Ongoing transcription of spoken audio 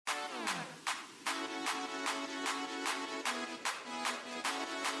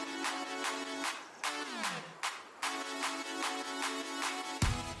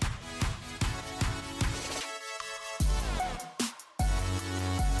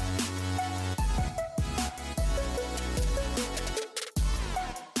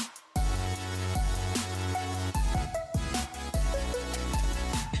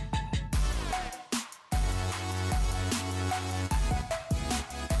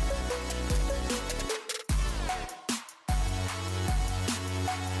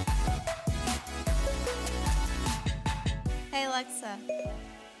Alexa,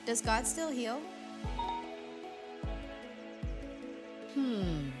 does God still heal?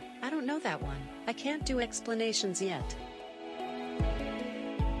 I don't know that one. I can't do explanations yet.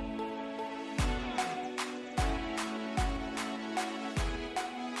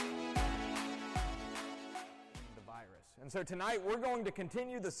 The virus. And so tonight we're going to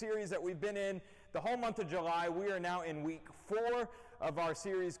continue the series that we've been in the whole month of July. We are now in week 4 of our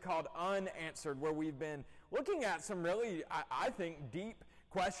series called Unanswered, where we've been looking at some really, I think, deep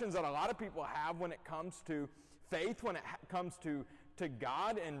questions that a lot of people have when it comes to faith, when it comes to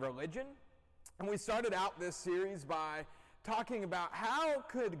God and religion. And we started out this series by talking about how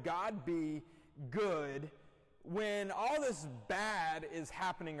could God be good when all this bad is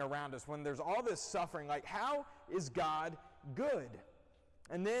happening around us, when there's all this suffering. Like, how is God good?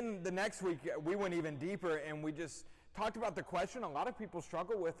 And then the next week we went even deeper and we just talked about the question a lot of people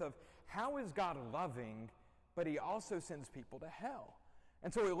struggle with of how is God loving, but he also sends people to hell.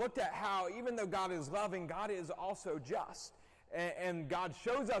 And so we looked at how even though God is loving, God is also just. And God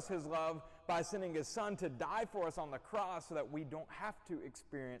shows us his love by sending his son to die for us on the cross so that we don't have to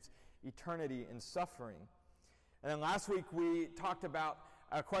experience eternity in suffering. And then last week we talked about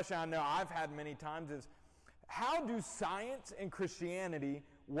a question I know I've had many times is, how do science and Christianity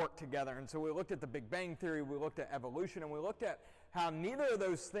work together? And so we looked at the Big Bang Theory, we looked at evolution, and we looked at how neither of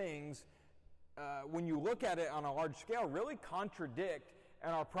those things, when you look at it on a large scale, really contradict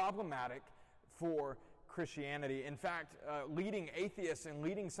and are problematic for Christianity. In fact, leading atheists and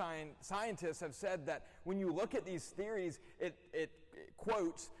leading scientists have said that when you look at these theories, it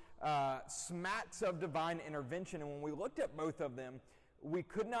quotes, smacks of divine intervention. And when we looked at both of them, we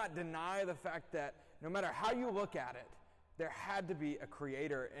could not deny the fact that no matter how you look at it, there had to be a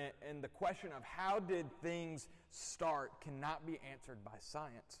creator. And the question of how did things start cannot be answered by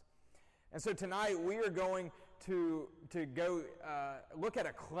science. And so tonight we are going to go look at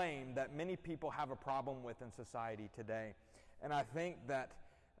a claim that many people have a problem with in society today. And I think that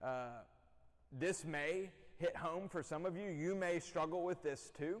this may hit home for some of you. You may struggle with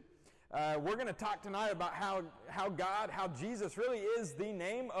this too. We're going to talk tonight about how Jesus really is the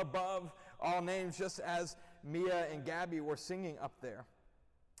name above all names, just as Mia and Gabby were singing up there.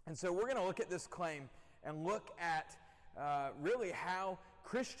 And so we're going to look at this claim and look at really how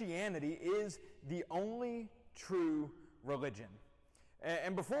Christianity is the only true religion.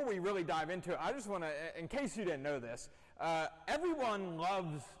 And before we really dive into it, I just want to, in case you didn't know this, everyone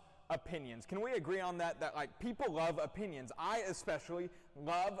loves opinions. Can we agree on that? That like people love opinions. I especially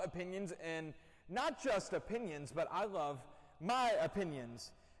love opinions, and not just opinions, but I love my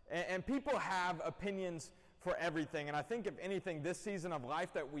opinions. And people have opinions for everything. And I think if anything, this season of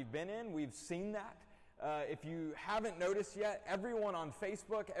life that we've been in, we've seen that. If you haven't noticed yet, everyone on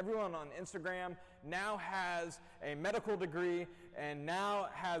Facebook, everyone on Instagram now has a medical degree and now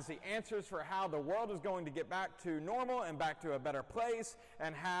has the answers for how the world is going to get back to normal and back to a better place,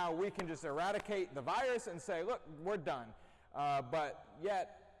 and how we can just eradicate the virus and say, look, we're done. But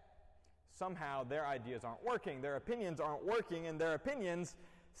yet, somehow their ideas aren't working, their opinions aren't working, and their opinions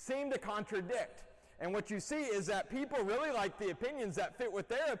seem to contradict. And what you see is that people really like the opinions that fit with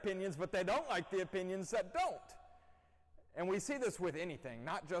their opinions, but they don't like the opinions that don't. And we see this with anything,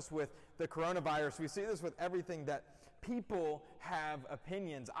 not just with the coronavirus. We see this with everything, that people have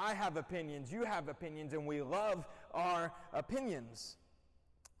opinions. I have opinions, you have opinions, and we love our opinions.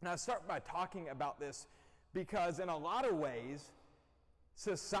 And I start by talking about this because in a lot of ways,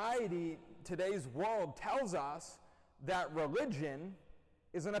 society, today's world, tells us that religion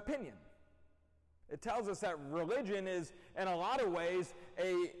is an opinion. It tells us that religion is, in a lot of ways,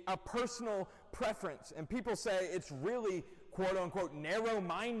 a personal preference. And people say it's really, quote unquote,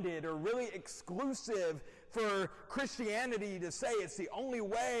 narrow-minded or really exclusive for Christianity to say it's the only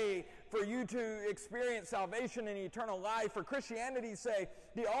way for you to experience salvation and eternal life. For Christianity to say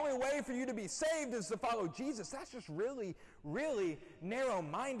the only way for you to be saved is to follow Jesus. That's just really, really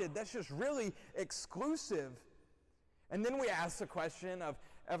narrow-minded. That's just really exclusive. And then we ask the question of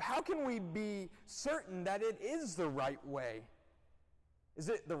how can we be certain that it is the right way? Is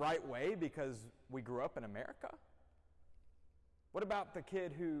it the right way because we grew up in America? What about the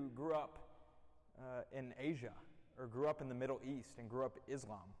kid who grew up in Asia or grew up in the Middle East and grew up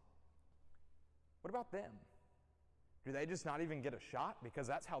Islam? What about them? Do they just not even get a shot because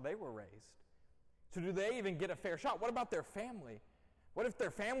that's how they were raised? So do they even get a fair shot? What about their family? What if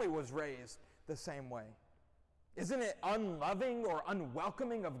their family was raised the same way? Isn't it unloving or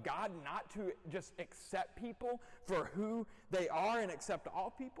unwelcoming of God not to just accept people for who they are and accept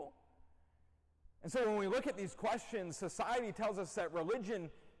all people? And so when we look at these questions, society tells us that religion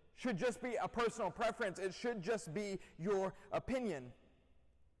should just be a personal preference. It should just be your opinion.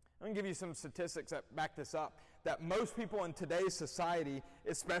 I'm going to give you some statistics that back this up. That most people in today's society,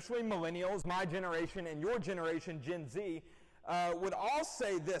 especially millennials, my generation and your generation, Gen Z, would all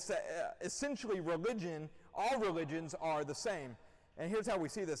say this, that essentially all religions are the same. And here's how we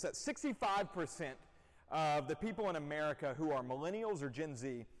see this, that 65% of the people in America who are millennials or Gen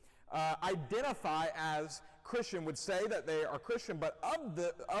Z identify as Christian, would say that they are Christian, but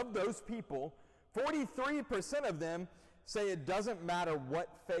of those people, 43% of them say it doesn't matter what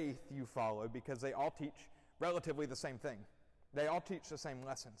faith you follow because they all teach relatively the same thing. They all teach the same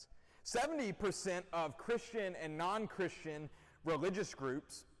lessons. 70% of Christian and non-Christian religious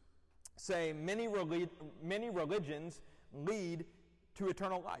groups say many religions lead to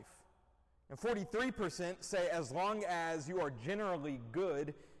eternal life. And 43% say as long as you are generally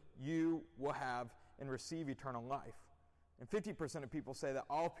good, you will have and receive eternal life. And 50% of people say that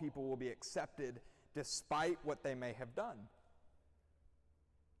all people will be accepted despite what they may have done.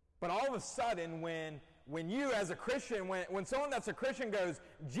 But all of a sudden, when you as a Christian, when someone that's a Christian goes,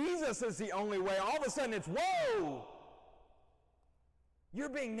 Jesus is the only way, all of a sudden it's, whoa! You're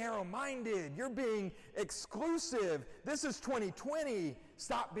being narrow-minded. You're being exclusive. This is 2020.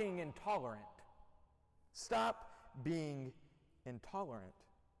 Stop being intolerant. Stop being intolerant.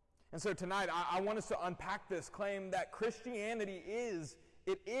 And so tonight, I want us to unpack this claim that Christianity is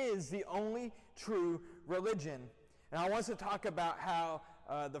the only true religion. And I want us to talk about how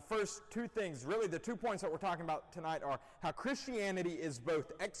the first two things, really the 2 points that we're talking about tonight, are how Christianity is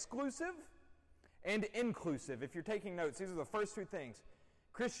both exclusive and inclusive. If you're taking notes, these are the first two things.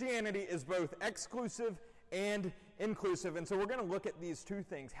 Christianity is both exclusive and inclusive. And so we're going to look at these two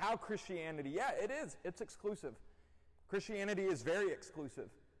things. How Christianity, it's exclusive. Christianity is very exclusive.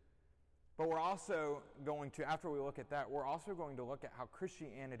 But we're also going to, after we look at that, we're also going to look at how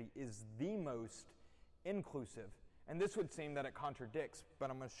Christianity is the most inclusive. And this would seem that it contradicts, but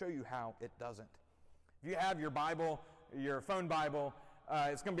I'm going to show you how it doesn't. If you have your Bible, your phone Bible,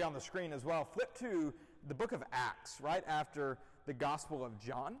 it's going to be on the screen as well. Flip to the book of Acts, right after the Gospel of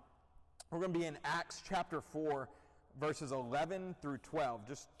John. We're going to be in Acts chapter 4, verses 11 through 12.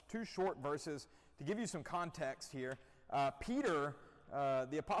 Just two short verses to give you some context here.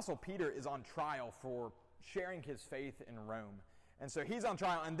 The Apostle Peter is on trial for sharing his faith in Rome. And so he's on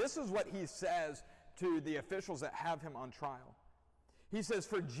trial, and this is what he says to the officials that have him on trial. He says,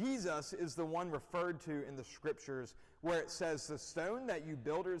 "For Jesus is the one referred to in the Scriptures where it says, 'The stone that you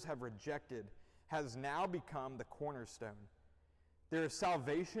builders have rejected has now become the cornerstone. There is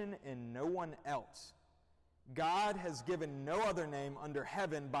salvation in no one else. God has given no other name under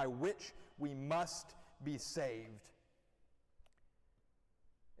heaven by which we must be saved.'"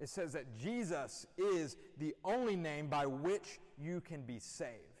 It says that Jesus is the only name by which you can be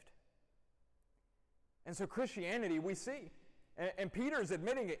saved. And so Christianity, we see, and Peter's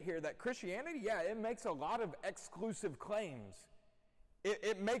admitting it here, that Christianity, it makes a lot of exclusive claims.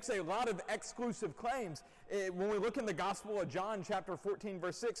 It makes a lot of exclusive claims. When we look in the Gospel of John, chapter 14,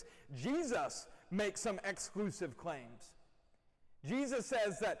 verse 6, Jesus makes some exclusive claims. Jesus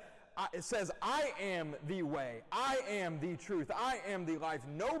says that, "I am the way, I am the truth, I am the life.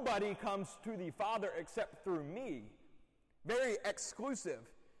 Nobody comes to the Father except through me." Very exclusive.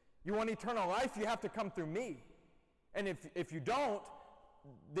 You want eternal life, you have to come through me. And if you don't,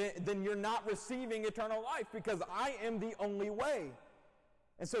 then you're not receiving eternal life, because I am the only way.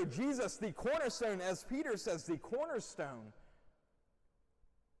 And so Jesus, the cornerstone, as Peter says, the cornerstone,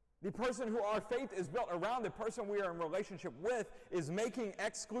 the person who our faith is built around, the person we are in relationship with, is making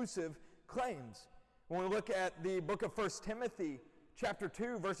exclusive claims. When we look at the book of 1 Timothy, chapter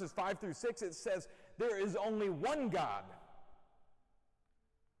 2, verses 5 through 6, it says, there is only one God.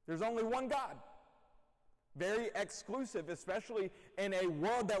 There's only one God. Very exclusive, especially in a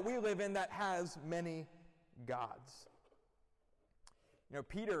world that we live in that has many gods. You know,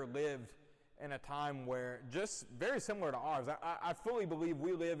 Peter lived in a time where, just very similar to ours, I fully believe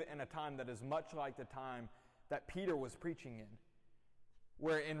we live in a time that is much like the time that Peter was preaching in.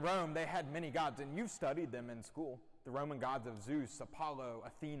 Where in Rome, they had many gods, and you've studied them in school. The Roman gods of Zeus, Apollo,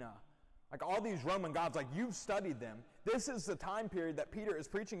 Athena. Like all these Roman gods, like you've studied them. This is the time period that Peter is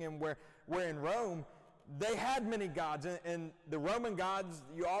preaching in where in Rome, they had many gods. And the Roman gods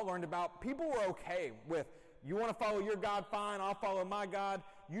you all learned about, people were okay with, you want to follow your God, fine, I'll follow my God.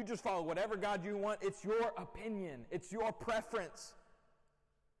 You just follow whatever God you want. It's your opinion. It's your preference.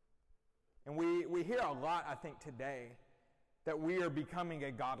 And we hear a lot, I think, today that we are becoming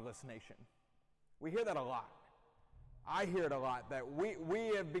a godless nation. We hear that a lot. I hear it a lot, that we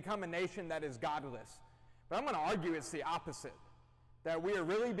have become a nation that is godless. But I'm going to argue it's the opposite. That we are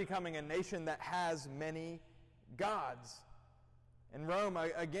really becoming a nation that has many gods. In Rome,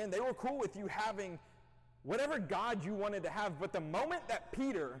 again, they were cool with you having whatever God you wanted to have, but the moment that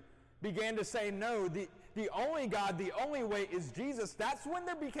Peter began to say, no, the only God, the only way is Jesus, that's when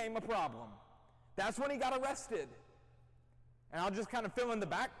there became a problem. That's when he got arrested. And I'll just kind of fill in the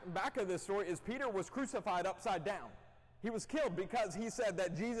back of this story is Peter was crucified upside down. He was killed because he said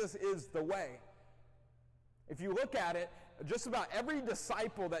that Jesus is the way. If you look at it, just about every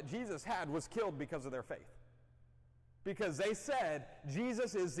disciple that Jesus had was killed because of their faith. Because they said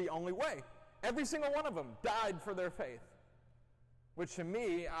Jesus is the only way. Every single one of them died for their faith. Which to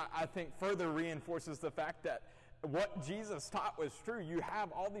me, I think further reinforces the fact that what Jesus taught was true. You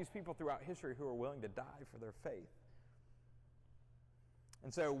have all these people throughout history who are willing to die for their faith.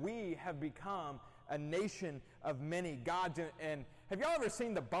 And so we have become a nation of many gods. And have y'all ever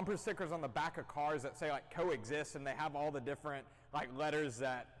seen the bumper stickers on the back of cars that say like coexist, and they have all the different like letters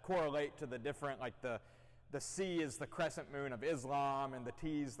that correlate to the different, like the C is the crescent moon of Islam, and the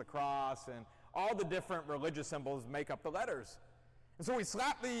T is the cross, and all the different religious symbols make up the letters. And so we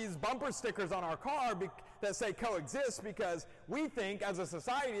slap these bumper stickers on our car that say coexist because we think as a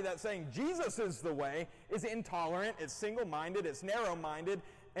society that saying Jesus is the way is intolerant, it's single-minded, it's narrow-minded,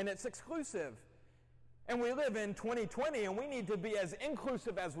 and it's exclusive. And we live in 2020, and we need to be as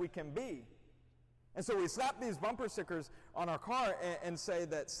inclusive as we can be. And so we slap these bumper stickers on our car and say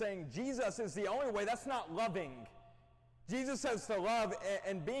that saying Jesus is the only way, that's not loving. Jesus says to love,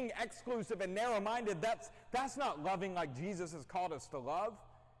 and being exclusive and narrow-minded, that's not loving like Jesus has called us to love.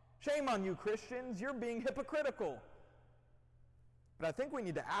 Shame on you, Christians. You're being hypocritical. But I think we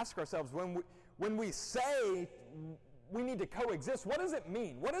need to ask ourselves, when we say we need to coexist, what does it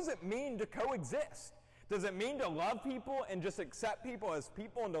mean? What does it mean to coexist? Does it mean to love people and just accept people as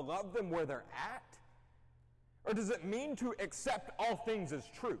people and to love them where they're at? Or does it mean to accept all things as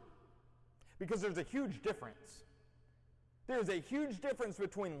true? Because there's a huge difference. There's a huge difference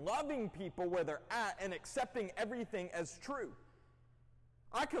between loving people where they're at and accepting everything as true.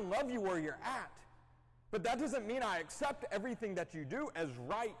 I can love you where you're at, but that doesn't mean I accept everything that you do as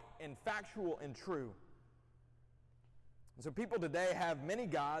right and factual and true. And so people today have many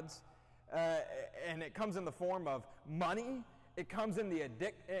gods, and it comes in the form of money. It comes in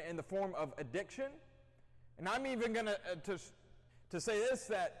the form of addiction. And I'm even going to say this,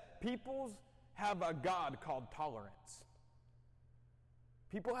 that people have a God called tolerance.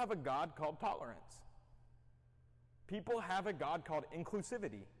 People have a God called tolerance. People have a God called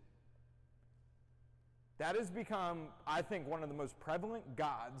inclusivity. That has become, I think, one of the most prevalent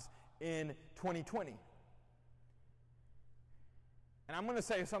gods in 2020. And I'm going to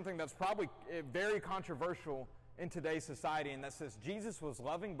say something that's probably very controversial in today's society, and that says Jesus was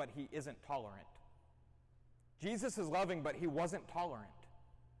loving, but he isn't tolerant. Jesus is loving, but he wasn't tolerant.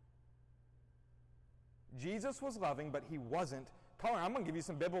 Jesus was loving, but he wasn't tolerant. I'm going to give you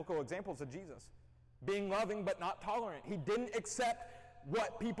some biblical examples of Jesus. Being loving, but not tolerant. He didn't accept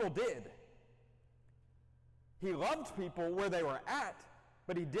what people did. He loved people where they were at,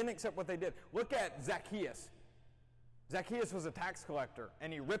 but he didn't accept what they did. Look at Zacchaeus. Zacchaeus was a tax collector,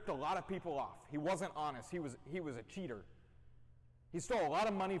 and he ripped a lot of people off. He wasn't honest. He was a cheater. He stole a lot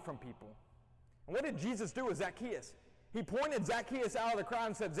of money from people. And what did Jesus do with Zacchaeus? He pointed Zacchaeus out of the crowd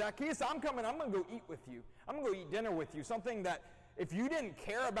and said, Zacchaeus, I'm coming. I'm going to go eat with you. I'm going to go eat dinner with you. Something that if you didn't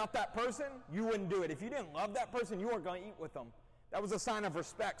care about that person, you wouldn't do it. If you didn't love that person, you weren't going to eat with them. That was a sign of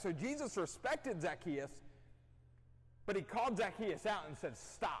respect. So Jesus respected Zacchaeus, but he called Zacchaeus out and said,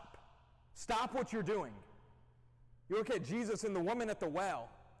 stop. Stop what you're doing. You look at Jesus and the woman at the well,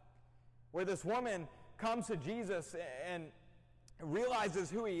 where this woman comes to Jesus and realizes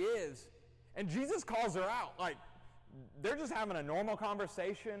who he is, and Jesus calls her out. Like, they're just having a normal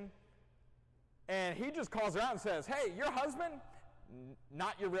conversation, and he just calls her out and says, hey, your husband,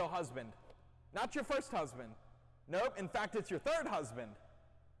 not your real husband. Not your first husband. Nope, in fact, it's your third husband.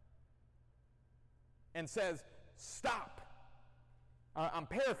 And says, stop. I'm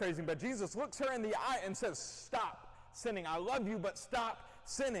paraphrasing, but Jesus looks her in the eye and says, stop sinning. I love you, but stop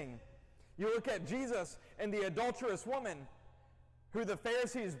sinning. You look at Jesus and the adulterous woman who the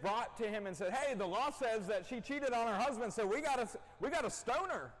Pharisees brought to him and said, hey, the law says that she cheated on her husband, so we got to stone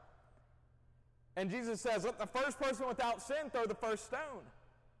her. And Jesus says, let the first person without sin throw the first stone.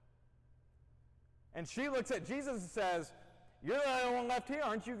 And she looks at Jesus and says, you're the only one left here.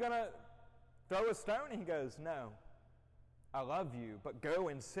 Aren't you going to throw a stone? And he goes, no, I love you, but go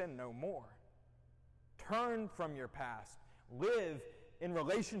and sin no more. Turn from your past. Live in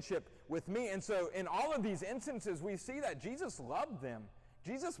relationship with me. And so in all of these instances, we see that Jesus loved them.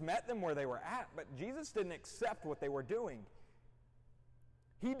 Jesus met them where they were at, but Jesus didn't accept what they were doing.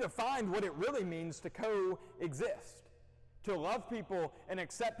 He defined what it really means to coexist, to love people and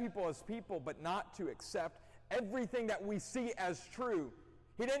accept people as people, but not to accept everything that we see as true.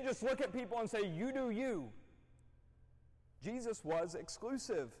 He didn't just look at people and say, you do you. Jesus was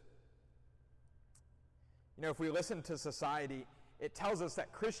exclusive. You know, if we listen to society, it tells us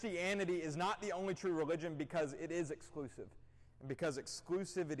that Christianity is not the only true religion because it is exclusive, and because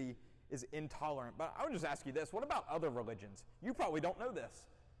exclusivity is intolerant. But I would just ask you this, what about other religions? You probably don't know this.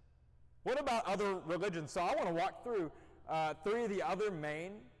 What about other religions? So I want to walk through 3 of the other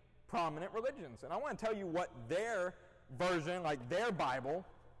main prominent religions, and I want to tell you what their version, like their Bible,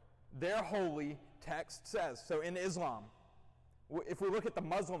 their holy text says. So in Islam, if we look at the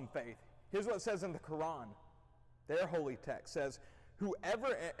Muslim faith, here's what it says in the Quran. Their holy text says,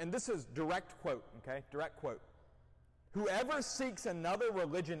 whoever, and this is direct quote, okay, direct quote, whoever seeks another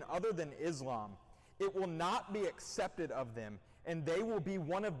religion other than Islam, it will not be accepted of them, and they will be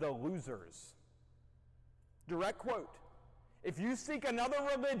one of the losers. Direct quote. If you seek another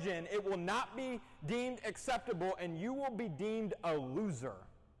religion, it will not be deemed acceptable, and you will be deemed a loser.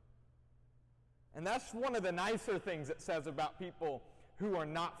 And that's one of the nicer things it says about people who are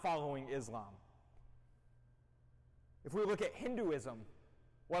not following Islam. If we look at Hinduism,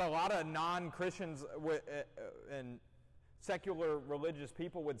 what a lot of non-Christians and secular religious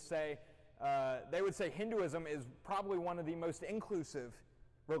people would say, they would say Hinduism is probably one of the most inclusive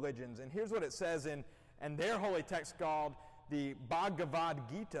religions. And here's what it says in their holy text called the Bhagavad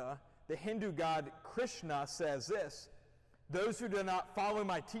Gita. The Hindu god Krishna says this: those who do not follow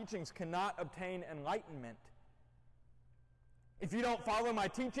my teachings cannot obtain enlightenment. If you don't follow my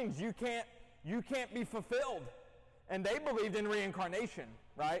teachings, you can't be fulfilled. And they believed in reincarnation,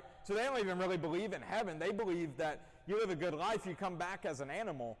 right? So they don't even really believe in heaven. They believe that you live a good life, you come back as an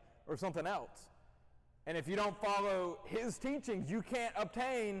animal or something else. And if you don't follow his teachings, you can't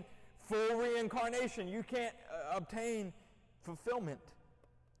obtain full reincarnation. You can't obtain fulfillment.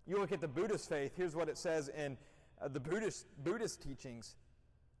 You look at the Buddhist faith, here's what it says in the Buddhist teachings.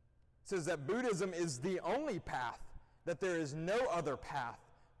 It says that Buddhism is the only path, that there is no other path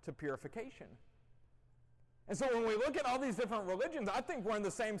to purification. And so when we look at all these different religions, I think we're in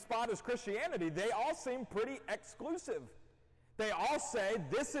the same spot as Christianity. They all seem pretty exclusive. They all say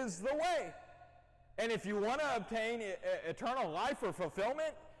this is the way. And if you want to obtain eternal life or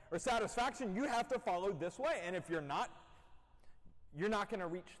fulfillment or satisfaction, you have to follow this way. And if you're not going to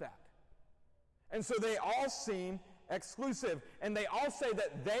reach that. And so they all seem exclusive. And they all say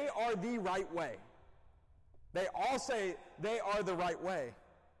that they are the right way. They all say they are the right way.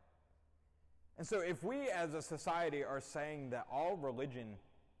 And so if we as a society are saying that all religion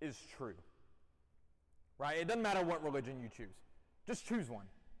is true, right? It doesn't matter what religion you choose. Just choose one.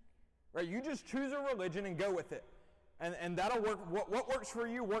 Right? You just choose a religion and go with it. And that'll work. What works for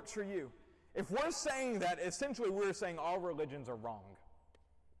you works for you. If we're saying that, essentially we're saying all religions are wrong.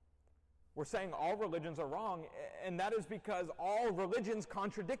 We're saying all religions are wrong, and that is because all religions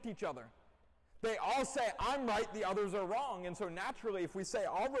contradict each other. They all say, I'm right, the others are wrong. And so naturally, if we say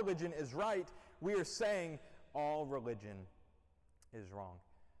all religion is right, we are saying all religion is wrong.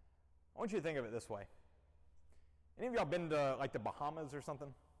 I want you to think of it this way. Any of y'all been to like the Bahamas or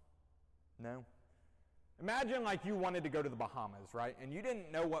something? No? Imagine like you wanted to go to the Bahamas, right? And you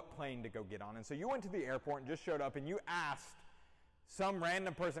didn't know what plane to go get on. And so you went to the airport and just showed up and you asked some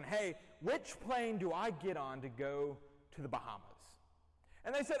random person, hey, which plane do I get on to go to the Bahamas?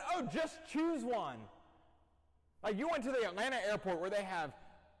 And they said, oh, just choose one. Like you went to the Atlanta airport where they have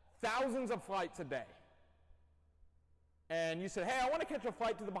thousands of flights a day. And you said, hey, I want to catch a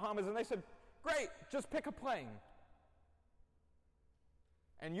flight to the Bahamas. And they said, great, just pick a plane.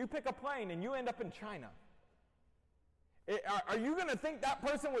 And you pick a plane and you end up in China. Are you going to think that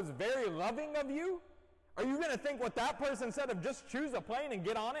person was very loving of you? Are you going to think what that person said of just choose a plane and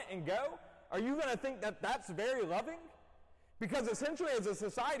get on it and go? Are you going to think that that's very loving? Because essentially as a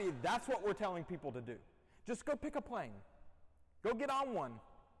society, that's what we're telling people to do. Just go pick a plane. Go get on one.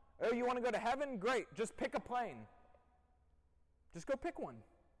 Oh, you want to go to heaven? Great. Just pick a plane. Just go pick one.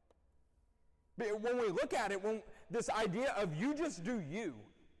 But when we look at it, this idea of you just do you,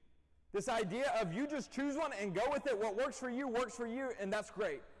 this idea of you just choose one and go with it, what works for you, and that's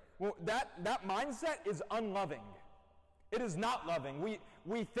great. Well, that mindset is unloving. It is not loving.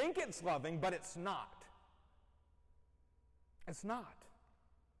 We think it's loving, but it's not. It's not.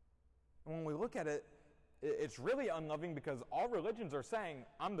 And when we look at it, it's really unloving because all religions are saying,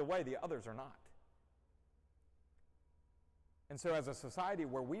 I'm the way, the others are not. And so as a society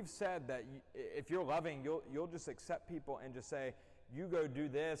where we've said that if you're loving, you'll just accept people and just say, you go do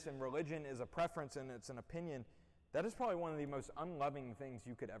this, and religion is a preference and it's an opinion, That is probably one of the most unloving things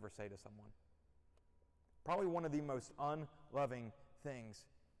you could ever say to someone. Probably one of the most unloving things.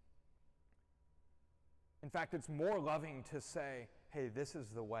 In fact, it's more loving to say, hey, this is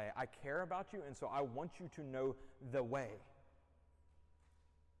the way. I care about you, and so I want you to know the way.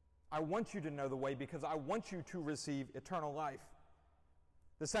 I want you to know the way because I want you to receive eternal life.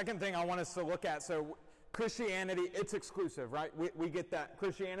 The second thing I want us to look at, so Christianity, it's exclusive, right? We get that.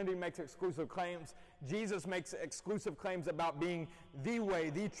 Christianity makes exclusive claims. Jesus makes exclusive claims about being the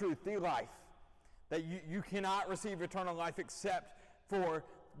way, the truth, the life. That you cannot receive eternal life except for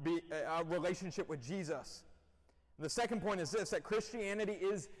a relationship with Jesus. And the second point is this, that Christianity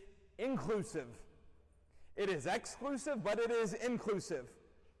is inclusive. It is exclusive, but it is inclusive.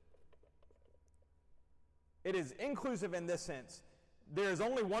 It is inclusive in this sense. There's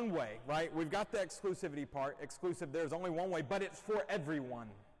only one way, right? We've got the exclusivity part. Exclusive, there's only one way, but it's for everyone.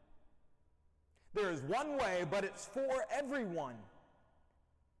 There is one way, but it's for everyone.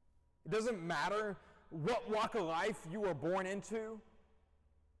 It doesn't matter what walk of life you were born into.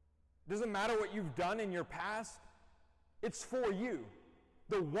 It doesn't matter what you've done in your past. It's for you.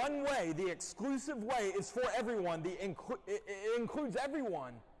 The one way, the exclusive way, is for everyone. It includes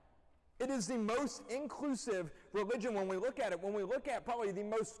everyone. It is the most inclusive religion when we look at it. When we look at probably the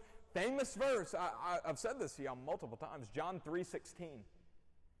most famous verse, I've said this to you multiple times, John 3:16.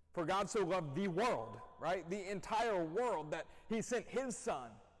 For God so loved the world, right? The entire world, that he sent his son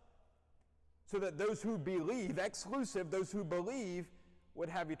so that those who believe, exclusive, those who believe would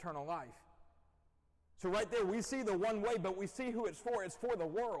have eternal life. So right there we see the one way, but we see who it's for. It's for the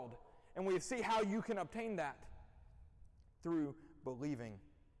world. And we see how you can obtain that through believing.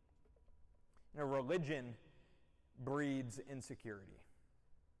 You know, religion breeds insecurity.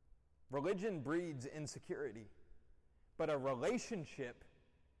 Religion breeds insecurity. But a relationship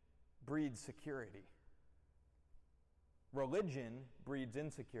breeds security. Religion breeds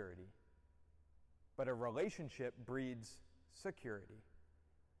insecurity. But a relationship breeds security.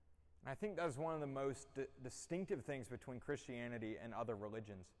 And I think that's one of the most distinctive things between Christianity and other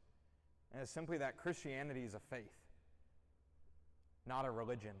religions. And it's simply that Christianity is a faith, not a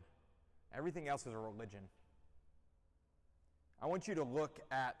religion. Everything else is a religion. I want you to look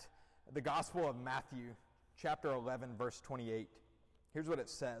at the Gospel of Matthew, chapter 11, verse 28. Here's what it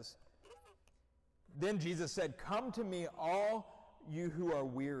says. Then Jesus said, "Come to me, all you who are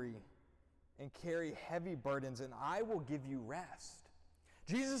weary and carry heavy burdens, and I will give you rest."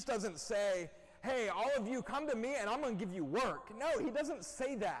 Jesus doesn't say, hey, all of you come to me and I'm going to give you work. No, he doesn't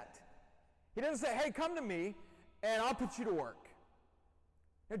say that. He doesn't say, hey, come to me and I'll put you to work.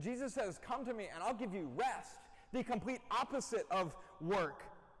 No, Jesus says, come to me and I'll give you rest, the complete opposite of work.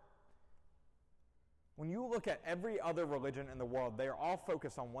 When you look at every other religion in the world, they are all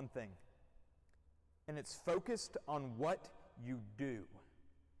focused on one thing. And it's focused on what you do.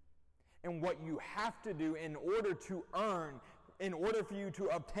 And what you have to do in order to earn, in order for you to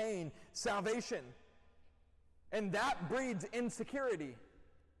obtain salvation. And that breeds insecurity.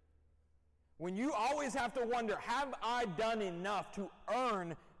 When you always have to wonder, have I done enough to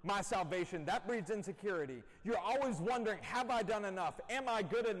earn my salvation? That breeds insecurity. You're always wondering, have I done enough? Am I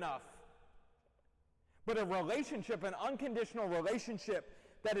good enough? But a relationship, an unconditional relationship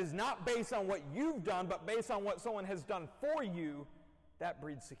that is not based on what you've done, but based on what someone has done for you, that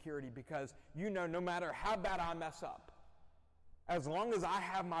breeds security, because you know no matter how bad I mess up, as long as I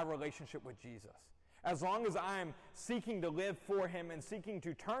have my relationship with Jesus, as long as I am seeking to live for him and seeking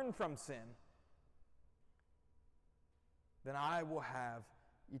to turn from sin, then I will have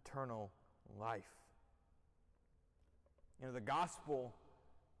eternal life. You know, the gospel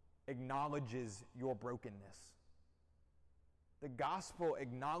acknowledges your brokenness. The gospel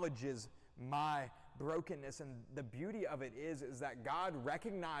acknowledges my brokenness, and the beauty of it is that God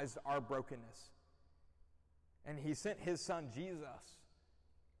recognized our brokenness. And he sent his son Jesus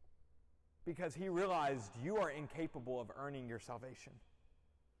because he realized you are incapable of earning your salvation.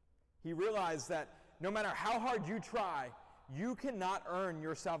 He realized that no matter how hard you try, you cannot earn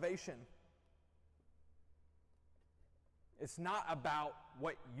your salvation. It's not about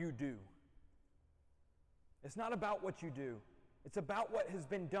what you do. It's not about what you do. It's about what has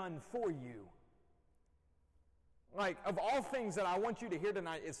been done for you. Like, of all things that I want you to hear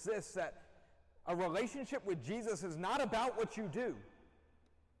tonight, it's this, that a relationship with Jesus is not about what you do.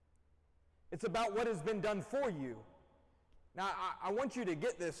 It's about what has been done for you. Now, I want you to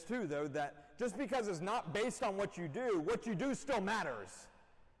get this too, though, that just because it's not based on what you do still matters.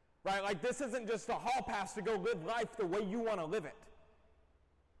 Right? Like, this isn't just a hall pass to go live life the way you want to live it.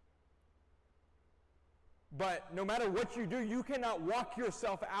 But no matter what you do, you cannot walk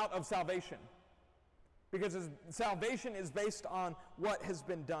yourself out of salvation. Because salvation is based on what has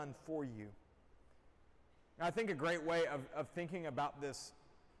been done for you. And I think a great way of thinking about this,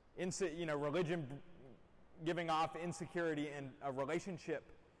 religion giving off insecurity and a relationship,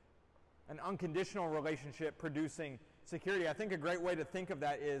 an unconditional relationship producing security. I think a great way to think of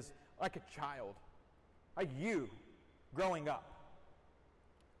that is like a child, like you growing up.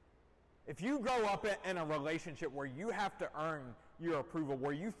 If you grow up in a relationship where you have to earn your approval,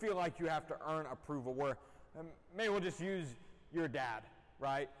 where you feel like you have to earn approval, where maybe we'll just use your dad,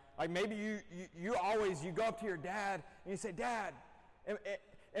 right? Like maybe you always go up to your dad and you say, "Dad,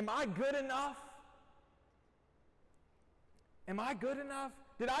 am I good enough? Am I good enough?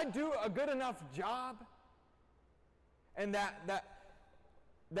 Did I do a good enough job?" And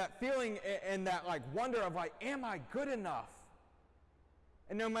that feeling and that like wonder of like, am I good enough?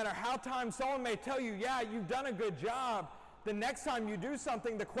 And no matter how times someone may tell you, yeah, you've done a good job, the next time you do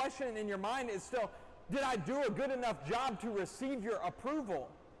something, the question in your mind is still, did I do a good enough job to receive your approval?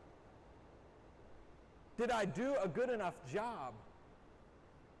 Did I do a good enough job?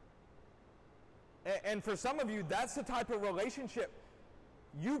 And for some of you, that's the type of relationship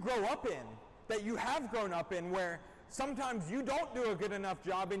you grow up in, that you have grown up in, where sometimes you don't do a good enough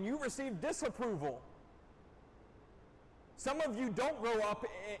job and you receive disapproval. Some of you don't grow up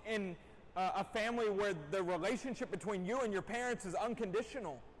in a family where the relationship between you and your parents is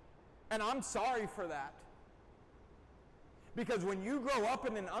unconditional. And I'm sorry for that. Because when you grow up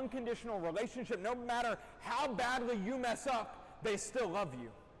in an unconditional relationship, no matter how badly you mess up, they still love you.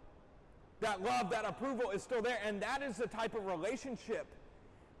 That love, that approval is still there. And that is the type of relationship,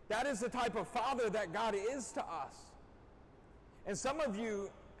 that is the type of father that God is to us. And some of you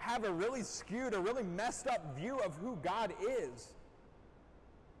have a really skewed, a really messed up view of who God is.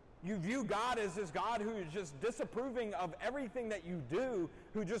 You view God as this God who is just disapproving of everything that you do,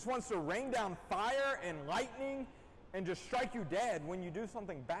 who just wants to rain down fire and lightning and just strike you dead when you do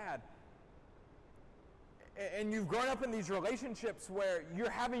something bad. And you've grown up in these relationships where you're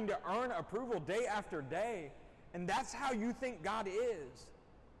having to earn approval day after day, and that's how you think God is.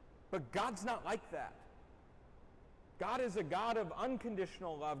 But God's not like that. God is a God of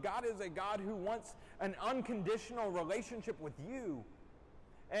unconditional love. God is a God who wants an unconditional relationship with you.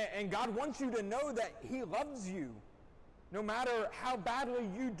 And God wants you to know that He loves you, no matter how badly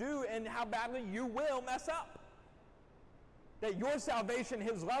you do and how badly you will mess up. That your salvation,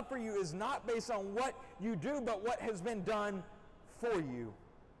 His love for you, is not based on what you do, but what has been done for you.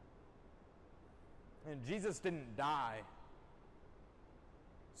 And Jesus didn't die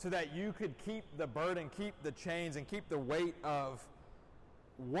so that you could keep the burden, keep the chains, and keep the weight of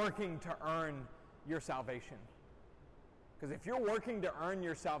working to earn your salvation. Because if you're working to earn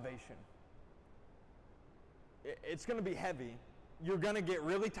your salvation, it's going to be heavy. You're going to get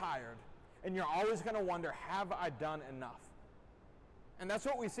really tired. And you're always going to wonder, have I done enough? And that's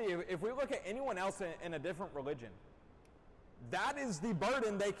what we see. If we look at anyone else in a different religion, that is the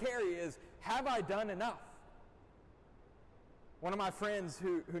burden they carry, is, have I done enough? One of my friends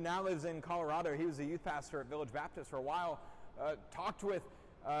who now lives in Colorado, he was a youth pastor at Village Baptist for a while, talked with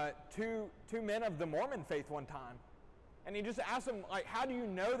two men of the Mormon faith one time. And he just asked them, like, how do you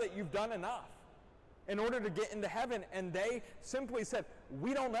know that you've done enough in order to get into heaven? And they simply said,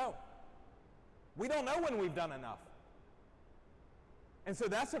 we don't know. We don't know when we've done enough. And so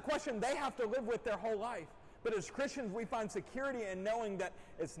that's a question they have to live with their whole life. But as Christians, we find security in knowing that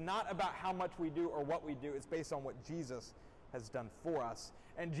it's not about how much we do or what we do. It's based on what Jesus has done for us.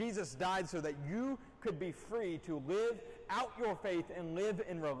 And Jesus died so that you could be free to live out your faith and live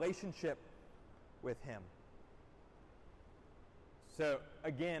in relationship with Him. So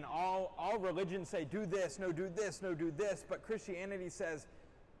again, all religions say, do this, no, do this, no, do this. But Christianity says,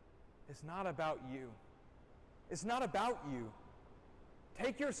 it's not about you. It's not about you.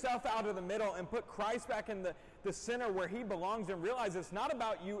 Take yourself out of the middle and put Christ back in the center where He belongs, and realize it's not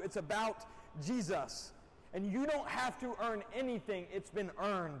about you, it's about Jesus. And you don't have to earn anything. It's been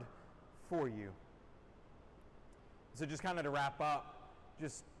earned for you. So just kind of to wrap up,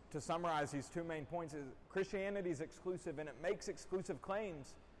 just to summarize these two main points, is Christianity is exclusive, and it makes exclusive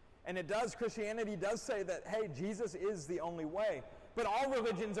claims. And Christianity does say that, hey, Jesus is the only way. But all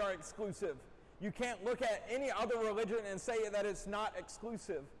religions are exclusive. You can't look at any other religion and say that it's not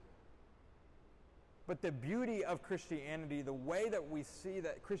exclusive. But the beauty of Christianity, the way that we see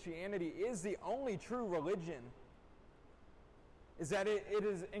that Christianity is the only true religion, is that it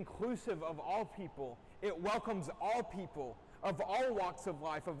is inclusive of all people. It welcomes all people, of all walks of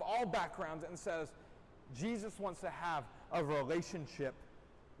life, of all backgrounds, and says, Jesus wants to have a relationship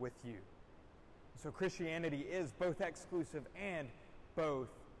with you. So Christianity is both exclusive and both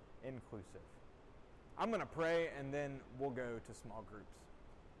inclusive. I'm going to pray, and then we'll go to small groups.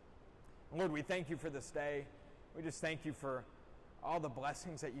 Lord, we thank you for this day. We just thank you for all the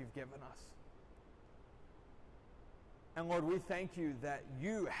blessings that you've given us. And Lord, we thank you that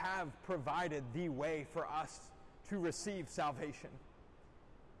you have provided the way for us to receive salvation.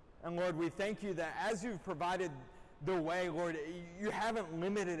 And Lord, we thank you that as you've provided the way, Lord, you haven't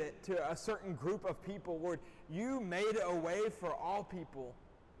limited it to a certain group of people. Lord, you made a way for all people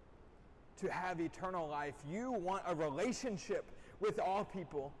to have eternal life. You want a relationship with all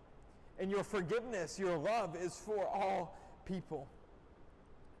people. And your forgiveness, your love is for all people.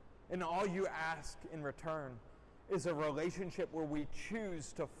 And all you ask in return is a relationship where we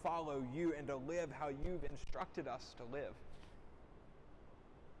choose to follow you and to live how you've instructed us to live.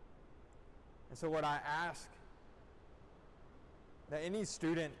 And so Lord, I ask that any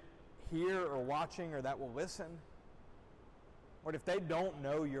student here or watching or that will listen, Lord, if they don't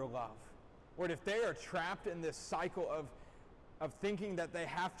know your love, Lord, if they are trapped in this cycle of thinking that they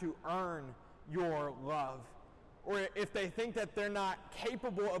have to earn your love, or if they think that they're not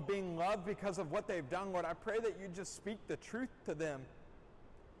capable of being loved because of what they've done, Lord, I pray that you just speak the truth to them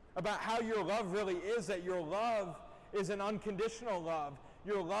about how your love really is, that your love is an unconditional love.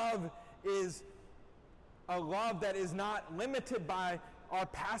 Your love is a love that is not limited by our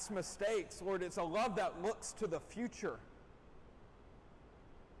past mistakes. Lord, it's a love that looks to the future.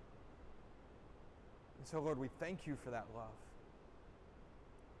 And so, Lord, we thank you for that love.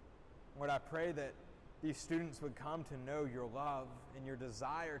 Lord, I pray that these students would come to know your love and your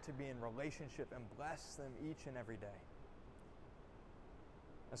desire to be in relationship and bless them each and every day.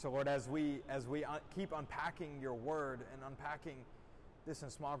 And so, Lord, as we keep unpacking your word and unpacking this in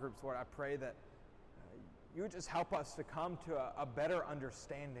small groups, Lord, I pray that you would just help us to come to a better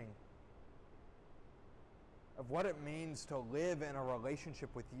understanding of what it means to live in a relationship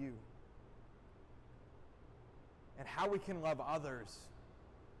with you and how we can love others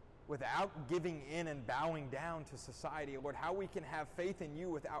without giving in and bowing down to society. Lord, how we can have faith in you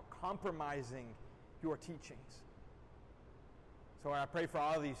without compromising your teachings. So Lord, I pray for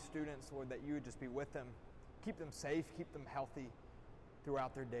all of these students, Lord, that you would just be with them. Keep them safe, keep them healthy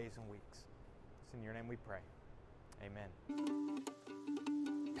throughout their days and weeks. It's in your name we pray. Amen.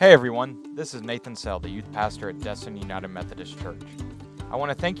 Hey everyone, this is Nathan Sell, the youth pastor at Destin United Methodist Church. I want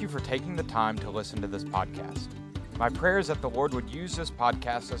to thank you for taking the time to listen to this podcast. My prayer is that the Lord would use this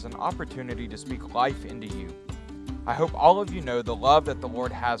podcast as an opportunity to speak life into you. I hope all of you know the love that the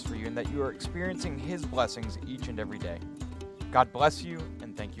Lord has for you and that you are experiencing His blessings each and every day. God bless you,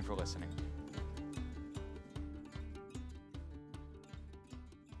 and thank you for listening.